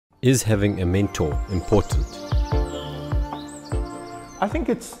Is having a mentor important? I think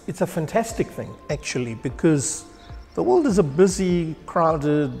it's a fantastic thing, actually, because the world is a busy,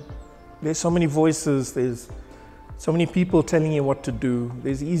 crowded, there's so many voices, there's so many people telling you what to do.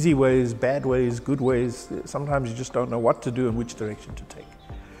 There's easy ways, bad ways, good ways. Sometimes you just don't know what to do and which direction to take.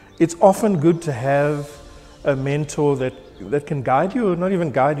 It's often good to have a mentor that can guide you, or not even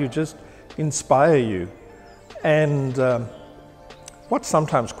guide you, just inspire you. And what's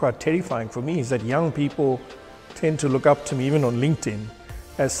sometimes quite terrifying for me is that young people tend to look up to me, even on LinkedIn,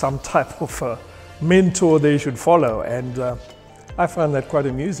 as some type of a mentor they should follow. And I find that quite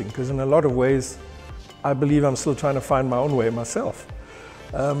amusing, because in a lot of ways, I believe I'm still trying to find my own way myself.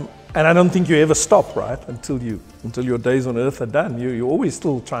 And I don't think you ever stop, right? Until your days on earth are done. You're always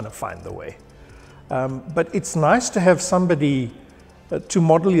still trying to find the way. But it's nice to have somebody to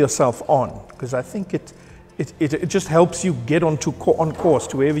model yourself on, because I think it just helps you get on course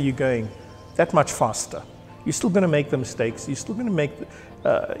to wherever you're going that much faster. You're still going to make the mistakes. You're still going to make,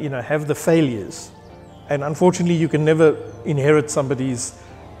 have the failures. And unfortunately, you can never inherit somebody's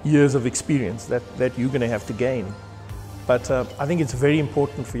years of experience that you're going to have to gain. But I think it's very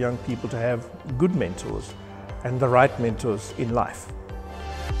important for young people to have good mentors and the right mentors in life.